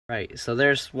Right, so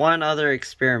there's one other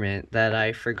experiment that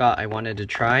I forgot I wanted to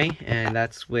try, and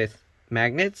that's with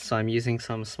magnets. So I'm using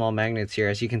some small magnets here.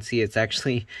 As you can see, it's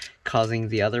actually causing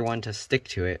the other one to stick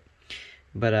to it.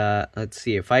 But let's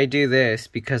see, if I do this,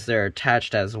 because they're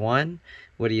attached as one,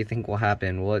 what do you think will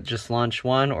happen? Will it just launch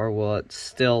one, or will it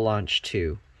still launch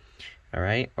two?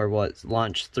 Alright, or will it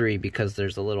launch three because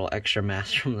there's a little extra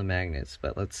mass from the magnets?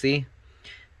 But let's see.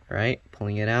 Alright,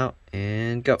 pulling it out,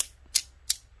 and go.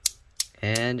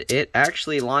 And it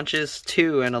actually launches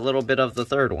two and a little bit of the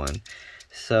third one.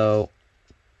 So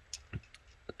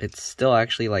it's still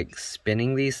actually like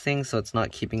spinning these things, so it's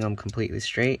not keeping them completely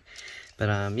straight.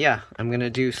 But yeah, I'm gonna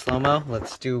do slow-mo.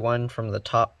 Let's do one from the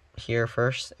top here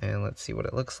first, and let's see what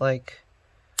it looks like.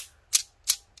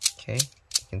 Okay,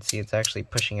 you can see it's actually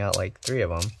pushing out like 3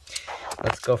 of them.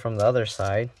 Let's go from the other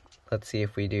side. Let's see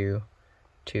if we do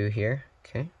 2 here.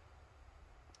 Okay.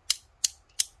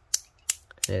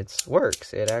 It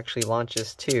works. It actually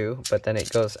launches 2, but then it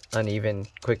goes uneven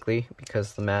quickly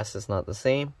because the mass is not the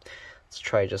same. Let's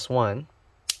try just 1.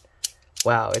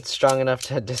 Wow, it's strong enough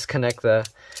to disconnect the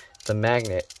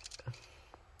magnet.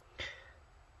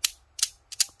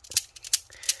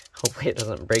 Hopefully it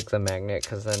doesn't break the magnet,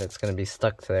 because then it's going to be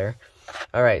stuck there.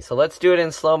 Alright, so let's do it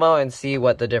in slow-mo and see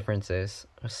what the difference is.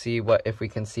 See if we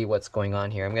can see what's going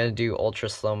on here. I'm going to do ultra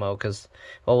slow-mo because,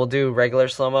 well, we'll do regular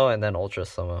slow-mo and then ultra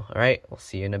slow-mo. Alright, we'll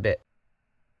see you in a bit.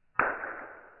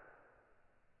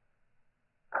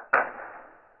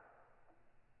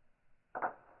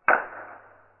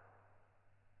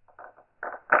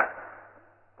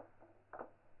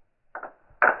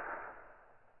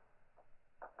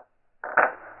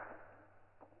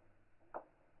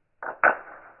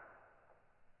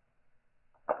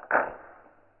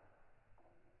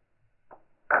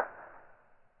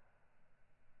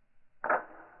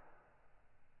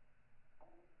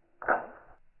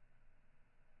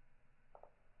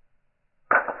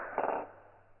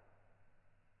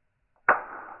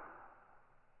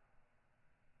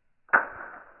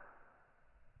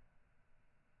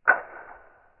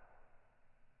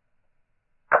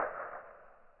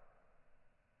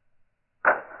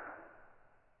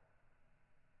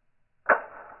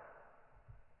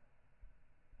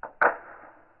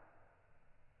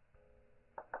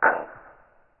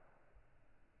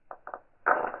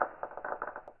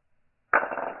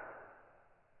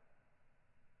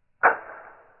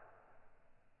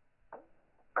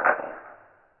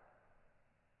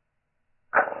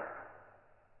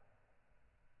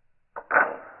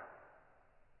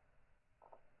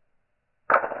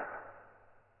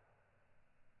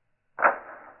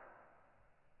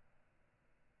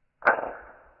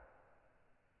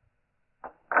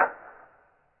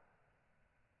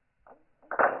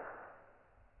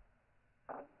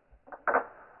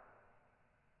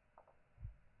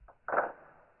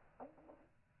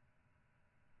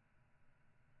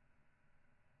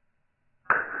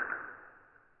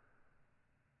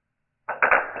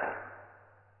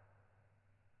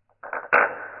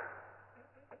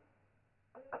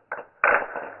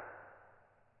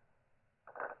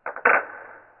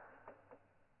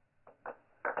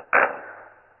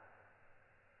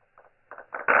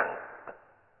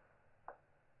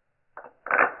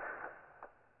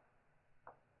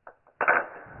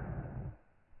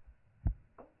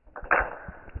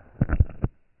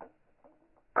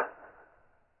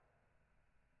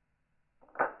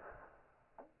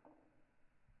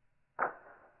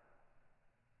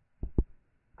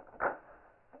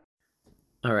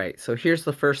 Alright, so here's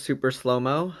the first super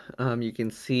slow-mo. You can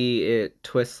see it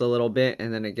twists a little bit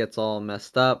and then it gets all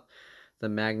messed up. The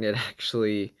magnet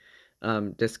actually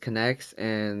disconnects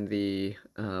and the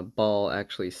ball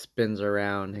actually spins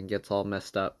around and gets all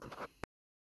messed up.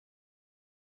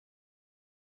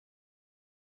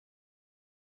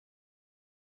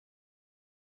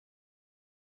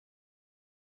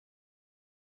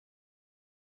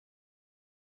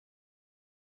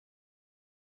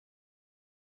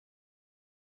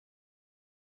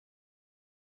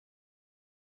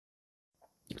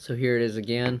 So here it is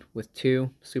again with 2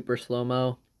 super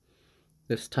slow-mo.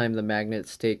 This time the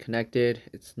magnets stay connected.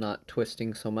 It's not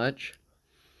twisting so much.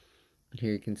 And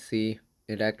here you can see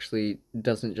it actually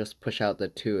doesn't just push out the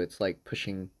 2, it's like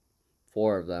pushing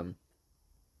 4 of them.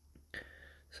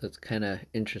 So it's kind of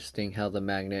interesting how the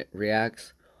magnet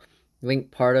reacts. I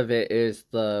think part of it is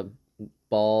the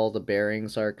ball, the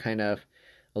bearings are kind of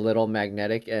a little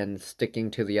magnetic and sticking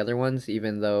to the other ones,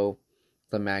 even though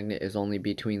the magnet is only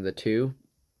between the 2.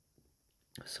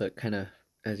 So it kind of,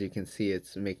 as you can see,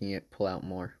 it's making it pull out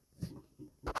more.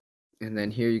 And then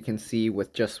here you can see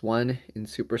with just 1 in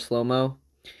super slow-mo,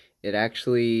 it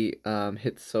actually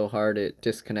hits so hard it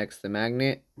disconnects the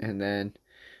magnet, and then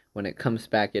when it comes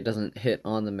back it doesn't hit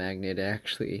on the magnet, it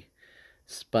actually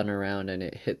spun around and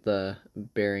it hit the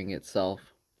bearing itself.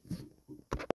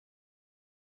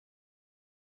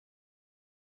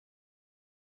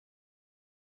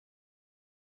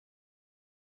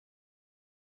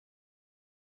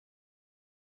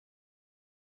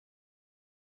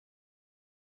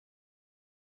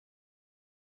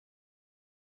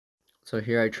 So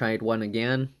here I tried one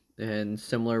again, and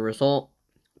similar result.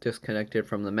 Disconnected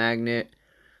from the magnet.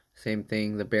 Same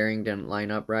thing, the bearing didn't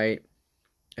line up right.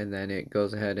 And then it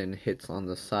goes ahead and hits on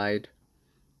the side,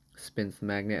 spins the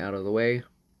magnet out of the way,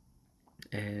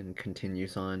 and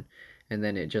continues on. And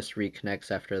then it just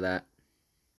reconnects after that.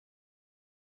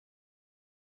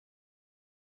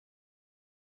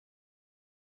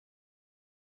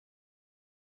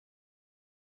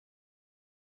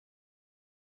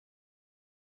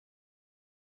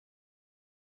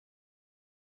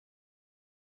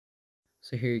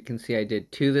 So here you can see I did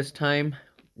two this time.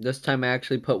 This time I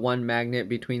actually put one magnet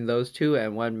between those two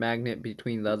and one magnet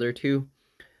between the other two.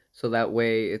 So that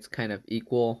way it's kind of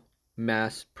equal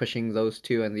mass pushing those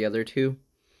two and the other two.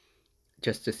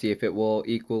 Just to see if it will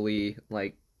equally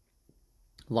like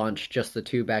launch just the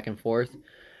two back and forth.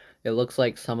 It looks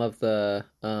like some of the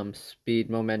speed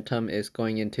momentum is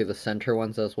going into the center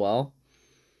ones as well.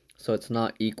 So it's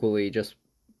not equally just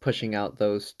pushing out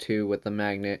those two with the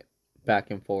magnet back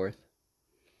and forth.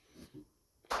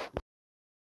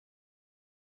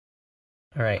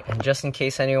 Alright, and just in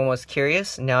case anyone was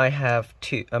curious, now I have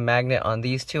a magnet on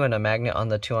these two and a magnet on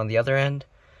the two on the other end.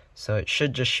 So it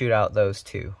should just shoot out those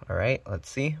two. Alright, let's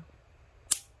see.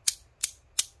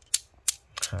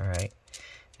 Alright,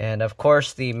 and of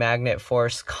course the magnet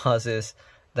force causes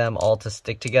them all to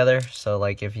stick together. So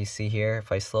like if you see here,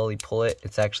 if I slowly pull it,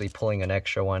 it's actually pulling an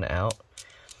extra one out.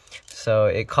 So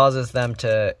it causes them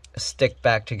to stick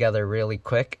back together really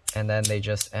quick, and then they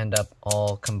just end up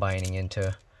all combining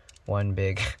into one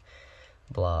big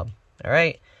blob.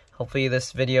 Alright, hopefully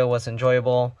this video was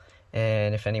enjoyable,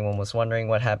 and if anyone was wondering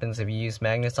what happens if you use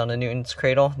magnets on a Newton's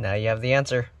cradle, now you have the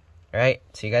answer. Alright,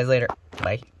 see you guys later.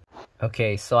 Bye.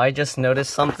 Okay, so I just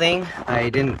noticed something. I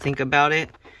didn't think about it,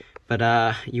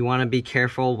 but you want to be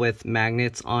careful with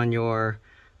magnets on your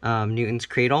Newton's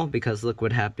cradle, because look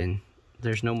what happened.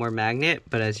 There's no more magnet,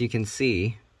 but as you can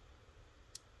see,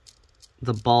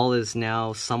 the ball is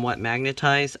now somewhat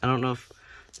magnetized. I don't know if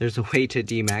there's a way to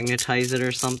demagnetize it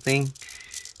or something.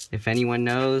 If anyone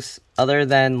knows, other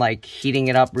than like heating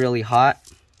it up really hot,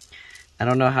 I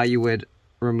don't know how you would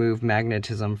remove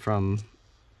magnetism from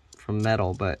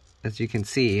metal, but as you can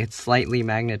see, it's slightly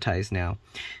magnetized now.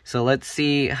 So let's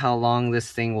see how long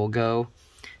this thing will go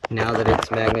now that it's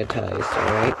magnetized.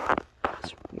 Alright,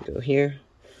 so go here.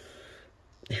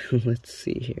 Let's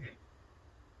see here.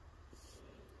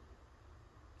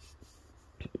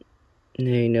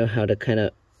 Now you know how to kind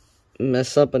of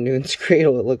mess up a Newton's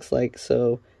cradle, it looks like.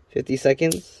 So 50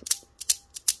 seconds.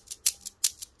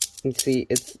 You see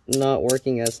it's not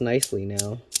working as nicely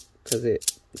now because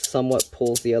it somewhat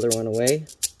pulls the other one away.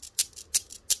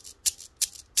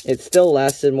 It still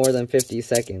lasted more than 50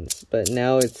 seconds, but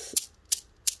now it's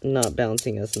not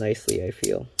bouncing as nicely, I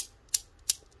feel.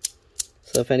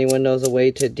 So if anyone knows a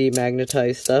way to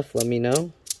demagnetize stuff, let me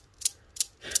know.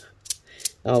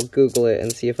 I'll Google it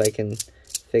and see if I can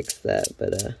fix that,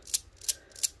 but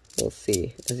we'll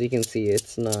see. As you can see,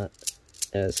 it's not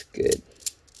as good.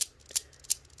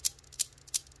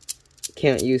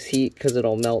 Can't use heat because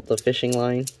it'll melt the fishing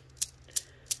line.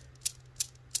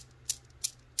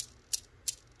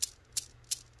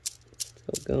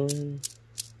 Still going.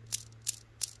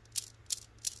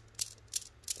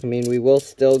 I mean, we will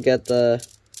still get the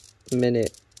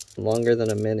minute, longer than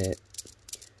a minute.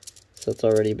 So it's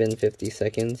already been 50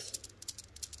 seconds.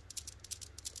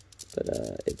 But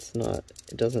it's not,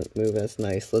 it doesn't move as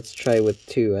nice. Let's try with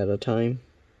 2 at a time.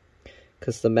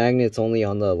 Because the magnet's only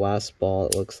on the last ball,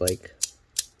 it looks like.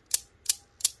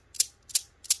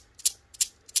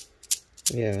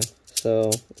 Yeah,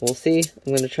 so we'll see.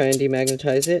 I'm going to try and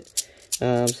demagnetize it.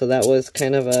 So that was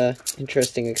kind of a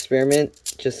interesting experiment.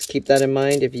 Just keep that in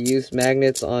mind. If you use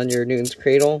magnets on your Newton's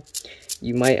cradle,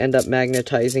 you might end up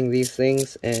magnetizing these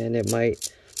things, and it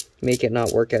might make it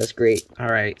not work as great.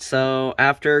 Alright, so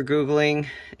after Googling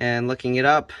and looking it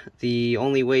up, the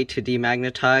only way to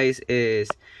demagnetize is,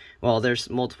 well, there's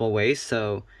multiple ways.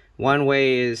 So one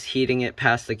way is heating it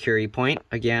past the Curie point.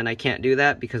 Again, I can't do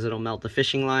that because it'll melt the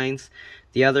fishing lines.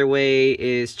 The other way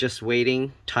is just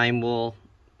waiting. Time will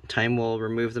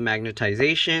remove the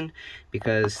magnetization,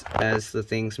 because as the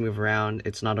things move around,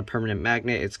 it's not a permanent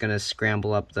magnet. It's going to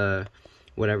scramble up the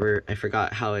whatever, I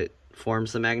forgot how it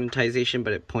forms the magnetization,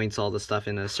 but it points all the stuff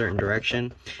in a certain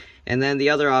direction. And then the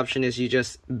other option is you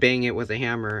just bang it with a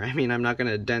hammer. I mean, I'm not going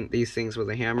to dent these things with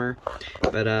a hammer,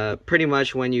 but pretty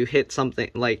much when you hit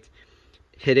something, like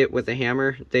hit it with a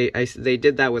hammer, they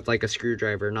did that with like a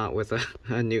screwdriver, not with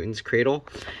a Newton's cradle.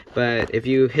 But if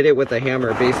you hit it with a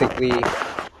hammer, basically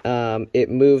it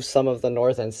moves some of the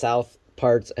north and south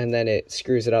parts, and then it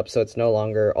screws it up so it's no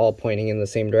longer all pointing in the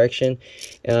same direction.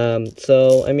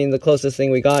 So I mean, the closest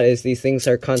thing we got is these things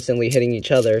are constantly hitting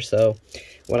each other. So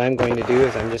what I'm going to do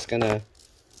is I'm just gonna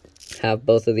have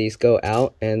both of these go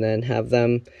out and then have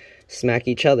them smack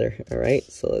each other. All right,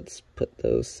 so let's put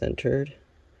those centered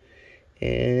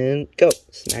and go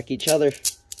smack each other.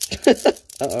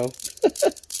 Uh-oh.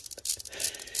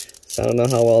 So I don't know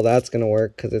how well that's gonna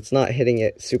work because it's not hitting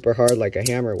it super hard like a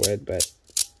hammer would, but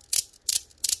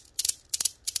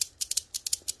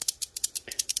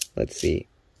let's see.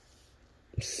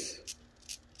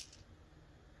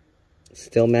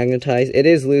 Still magnetized. It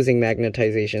is losing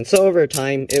magnetization. So over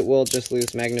time, it will just lose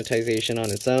magnetization on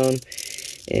its own.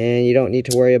 And you don't need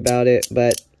to worry about it.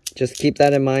 But just keep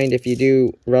that in mind. If you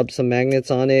do rub some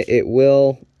magnets on it, it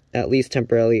will, at least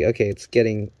temporarily. Okay, it's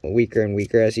getting weaker and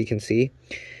weaker, as you can see.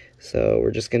 So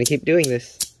we're just going to keep doing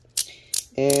this.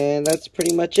 And that's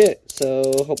pretty much it.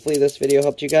 So hopefully this video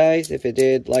helped you guys. If it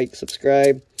did, like,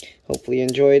 subscribe. Hopefully you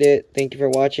enjoyed it. Thank you for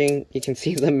watching. You can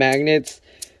see the magnets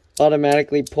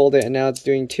automatically pulled it, and now it's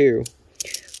doing 2.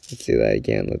 Let's do that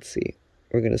again. Let's see.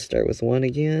 We're going to start with 1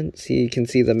 again. See, you can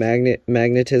see the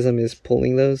magnetism is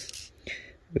pulling those.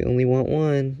 We only want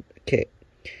 1. Okay.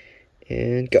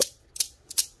 And go.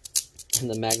 And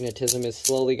the magnetism is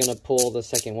slowly going to pull the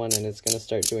second one, and it's going to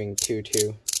start doing 2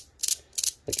 too.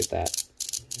 Look at that.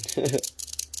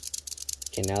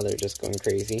 Okay, now they're just going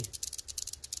crazy.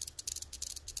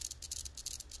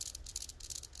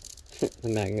 The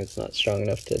magnet's not strong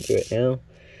enough to do it now.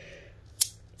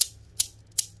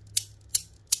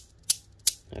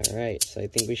 Alright, so I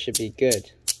think we should be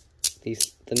good. The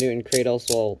Newton cradles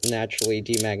will naturally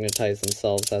demagnetize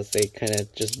themselves as they kind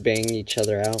of just bang each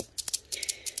other out.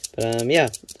 But yeah,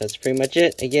 that's pretty much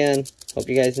it. Again, hope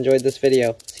you guys enjoyed this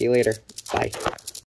video. See you later. Bye.